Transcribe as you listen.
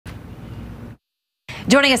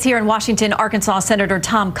Joining us here in Washington, Arkansas, Senator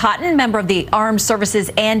Tom Cotton, member of the Armed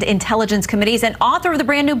Services and Intelligence Committees and author of the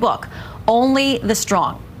brand new book, Only the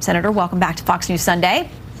Strong. Senator, welcome back to Fox News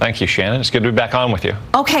Sunday. Thank you, Shannon. It's good to be back on with you.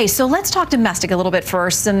 Okay, so let's talk domestic a little bit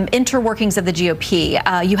first. Some interworkings of the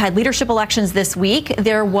GOP. You had leadership elections this week.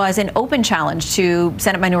 There was an open challenge to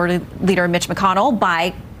Senate Minority Leader Mitch McConnell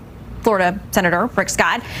by Florida Senator Rick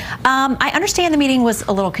Scott. I understand the meeting was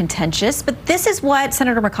a little contentious, but this is what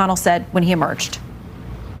Senator McConnell said when he emerged.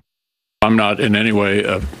 I'm not in any way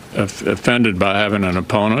offended by having an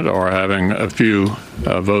opponent or having a few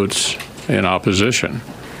votes in opposition.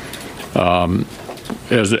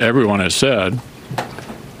 As everyone has said,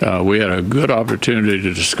 we had a good opportunity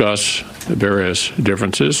to discuss the various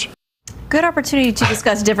differences. Good opportunity to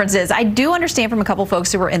discuss differences. I do understand from a couple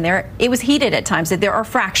folks who were in there, it was heated at times, that there are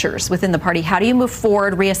fractures within the party. How do you move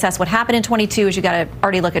forward, reassess what happened in 22 as you got to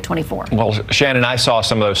already look at 24? Well, Shannon, I saw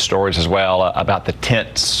some of those stories as well about the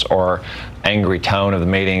tense or angry tone of the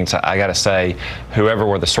meetings. I got to say, whoever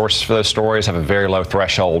were the sources for those stories have a very low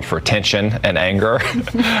threshold for tension and anger.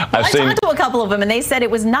 I talked to a couple of them, and they said it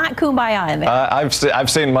was not kumbaya in there. I've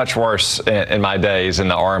seen much worse in my days in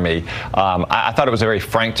the Army. I thought it was a very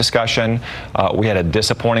frank discussion. We had a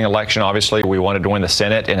disappointing election, obviously. We wanted to win the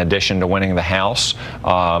Senate in addition to winning the House.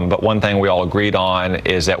 But one thing we all agreed on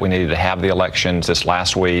is that we needed to have the elections this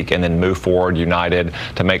last week and then move forward united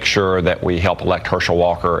to make sure that we help elect Herschel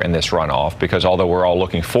Walker in this runoff. Because although we're all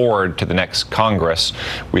looking forward to the next Congress,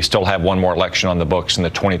 we still have one more election on the books in the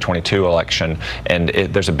 2022 election. And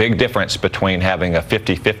there's a big difference between having a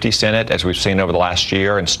 50-50 Senate, as we've seen over the last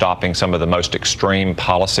year, and stopping some of the most extreme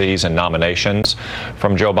policies and nominations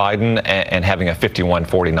from Joe Biden, and having a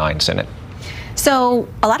 51-49 Senate. So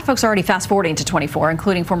a lot of folks are already fast forwarding to 24,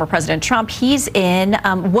 including former President Trump. He's in.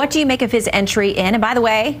 What do you make of his entry in? And by the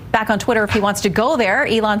way, back on Twitter, if he wants to go there,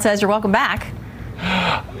 Elon says you're welcome back.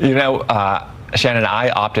 You know, Shannon,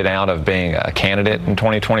 I opted out of being a candidate in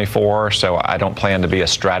 2024, so I don't plan to be a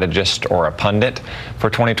strategist or a pundit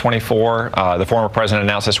for 2024. The former president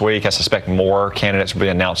announced this week. I suspect more candidates will be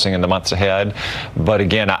announcing in the months ahead. But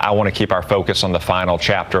again, I want to keep our focus on the final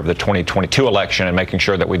chapter of the 2022 election and making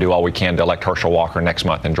sure that we do all we can to elect Herschel Walker next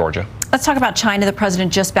month in Georgia. Let's talk about China. The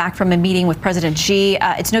president just back from a meeting with President Xi.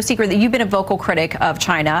 It's no secret that you've been a vocal critic of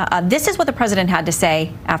China. This is what the president had to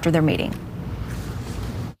say after their meeting.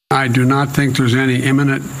 I do not think there's any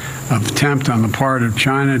imminent attempt on the part of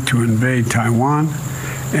China to invade Taiwan,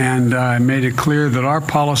 and I made it clear that our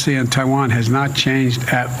policy on Taiwan has not changed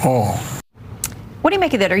at all. What do you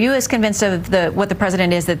make of that? Are you as convinced of what the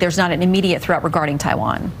president is that there's not an immediate threat regarding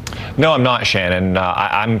Taiwan? No, I'm not, Shannon.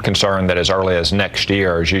 I'm concerned that as early as next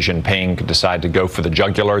year, Xi Jinping could decide to go for the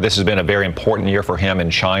jugular. This has been a very important year for him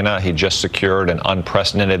in China. He just secured an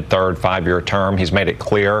unprecedented third five-year term. He's made it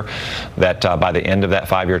clear that by the end of that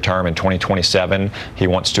five-year term in 2027, he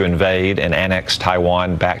wants to invade and annex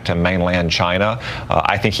Taiwan back to mainland China.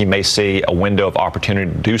 I think he may see a window of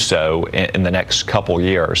opportunity to do so in the next couple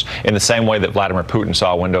years, in the same way that Vladimir Putin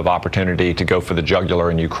saw a window of opportunity to go for the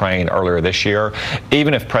jugular in Ukraine earlier this year.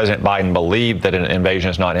 Even if President Biden believed that an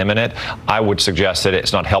invasion is not imminent, I would suggest that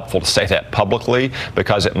it's not helpful to say that publicly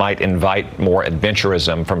because it might invite more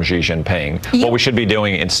adventurism from Xi Jinping. What we should be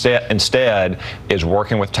doing instead is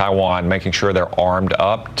working with Taiwan, making sure they're armed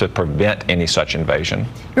up to prevent any such invasion.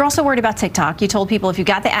 You're also worried about TikTok. You told people if you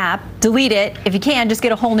got the app, delete it. If you can, just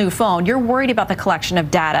get a whole new phone. You're worried about the collection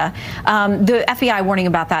of data. The FBI warning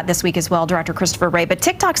about that this week as well, Director Christopher Wray. But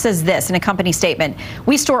TikTok says this in a company statement: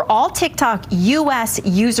 we store all TikTok U.S.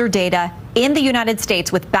 user data in the United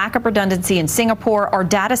States with backup redundancy in Singapore. Our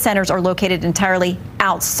data centers are located entirely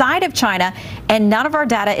outside of China, and none of our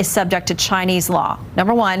data is subject to Chinese law.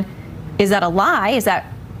 Number one, is that a lie?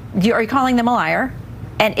 Are you calling them a liar?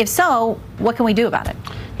 And if so, what can we do about it?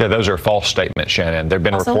 Yeah, those are false statements, Shannon. There have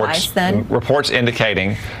been reports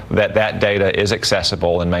indicating that that data is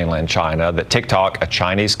accessible in mainland China, that TikTok, a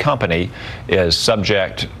Chinese company, is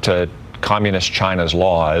subject to communist China's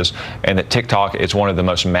laws, and that TikTok is one of the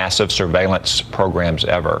most massive surveillance programs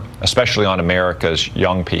ever, especially on America's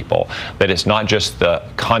young people. That it's not just the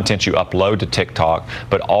content you upload to TikTok,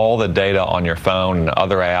 but all the data on your phone and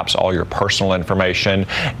other apps, all your personal information,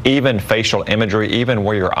 even facial imagery, even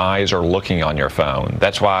where your eyes are looking on your phone.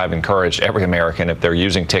 That's why I've encouraged every American, if they're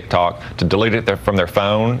using TikTok, to delete it from their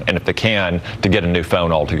phone, and if they can, to get a new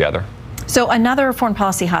phone altogether. So another foreign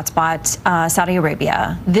policy hotspot, Saudi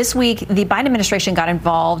Arabia. This week, the Biden administration got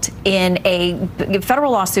involved in a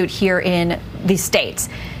federal lawsuit here in the States.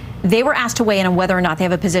 They were asked to weigh in on whether or not they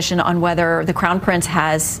have a position on whether the Crown Prince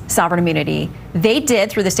has sovereign immunity. They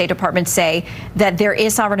did, through the State Department, say that there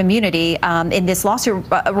is sovereign immunity in this lawsuit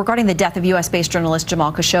regarding the death of U.S.-based journalist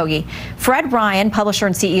Jamal Khashoggi. Fred Ryan, publisher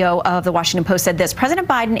and CEO of The Washington Post, said this: President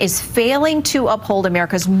Biden is failing to uphold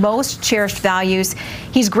America's most cherished values.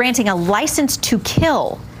 He's granting a license to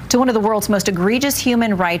kill to one of the world's most egregious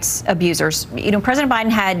human rights abusers. You know, President Biden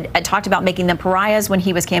had talked about making them pariahs when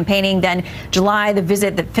he was campaigning. Then July, the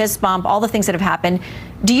visit, the fist bump, all the things that have happened.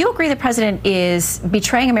 Do you agree the president is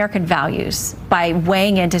betraying American values by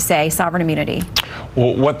weighing in to say sovereign immunity?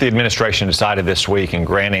 Well, what the administration decided this week in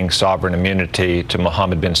granting sovereign immunity to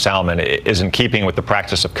Mohammed bin Salman is in keeping with the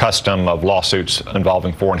practice of custom of lawsuits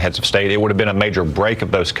involving foreign heads of state. It would have been a major break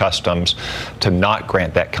of those customs to not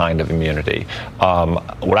grant that kind of immunity.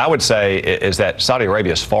 What I would say is that Saudi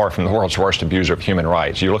Arabia is far from the world's worst abuser of human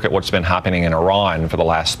rights. You look at what's been happening in Iran for the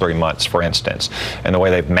last 3 months, for instance, and the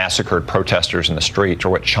way they've massacred protesters in the streets,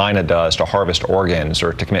 or what China does to harvest organs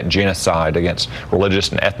or to commit genocide against religious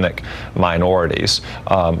and ethnic minorities.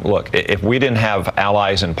 Look, if we didn't have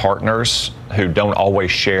allies and partners who don't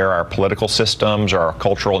always share our political systems or our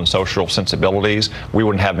cultural and social sensibilities, we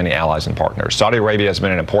wouldn't have many allies and partners. Saudi Arabia has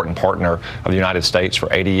been an important partner of the United States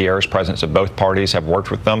for 80 years. Presidents of both parties have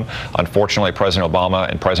worked with them. Unfortunately, President Obama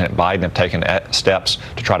and President Biden have taken steps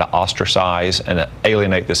to try to ostracise and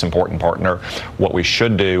alienate this important partner. What we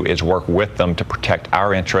should do is work with them to protect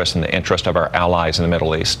our interests and the interest of our allies in the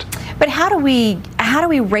Middle East. But how do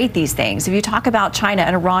we rate these things? If you talk about China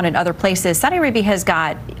and Iran and other places, Saudi Arabia has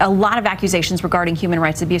got a lot of accusations regarding human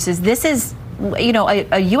rights abuses. This is, you know,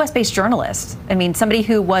 a U.S.-based journalist. I mean, somebody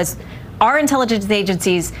who was, our intelligence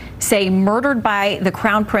agencies say, murdered by the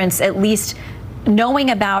Crown Prince, at least knowing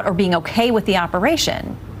about or being okay with the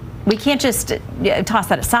operation. We can't just toss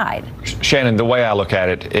that aside. Shannon, the way I look at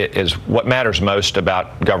it is what matters most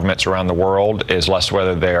about governments around the world is less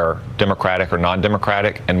whether they're democratic or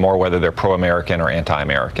non-democratic and more whether they're pro-American or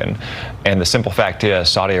anti-American. And the simple fact is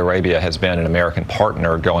Saudi Arabia has been an American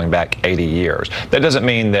partner going back 80 years. That doesn't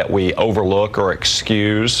mean that we overlook or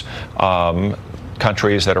excuse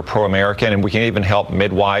countries that are pro-American, and we can even help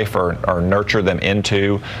midwife or nurture them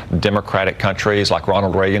into democratic countries like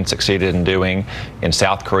Ronald Reagan succeeded in doing in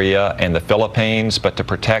South Korea and the Philippines. But to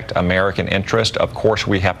protect American interest, of course,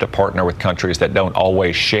 we have to partner with countries that don't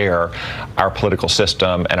always share our political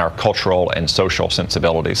system and our cultural and social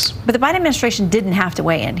sensibilities. But the Biden administration didn't have to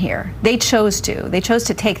weigh in here. They chose to. They chose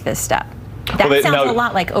to take this step. That sounds a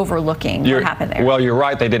lot like overlooking what happened there. Well, you're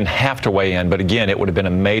right. They didn't have to weigh in. But again, it would have been a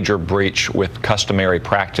major breach with customary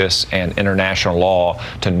practice and international law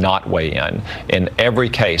to not weigh in. In every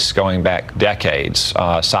case going back decades,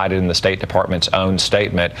 cited in the State Department's own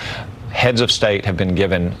statement, heads of state have been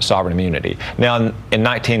given sovereign immunity. Now, in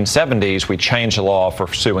 1970s, we changed the law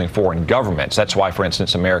for suing foreign governments. That's why, for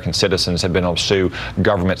instance, American citizens have been able to sue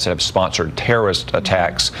governments that have sponsored terrorist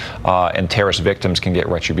attacks, and terrorist victims can get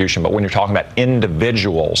retribution. But when you're talking about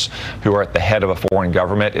individuals who are at the head of a foreign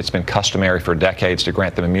government, it's been customary for decades to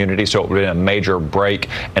grant them immunity. So it would have been a major break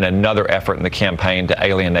and another effort in the campaign to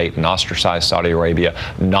alienate and ostracize Saudi Arabia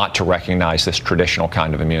not to recognize this traditional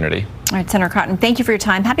kind of immunity. All right, Senator Cotton, thank you for your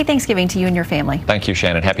time. Happy Thanksgiving to you and your family. Thank you,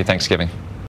 Shannon. Happy Thanksgiving.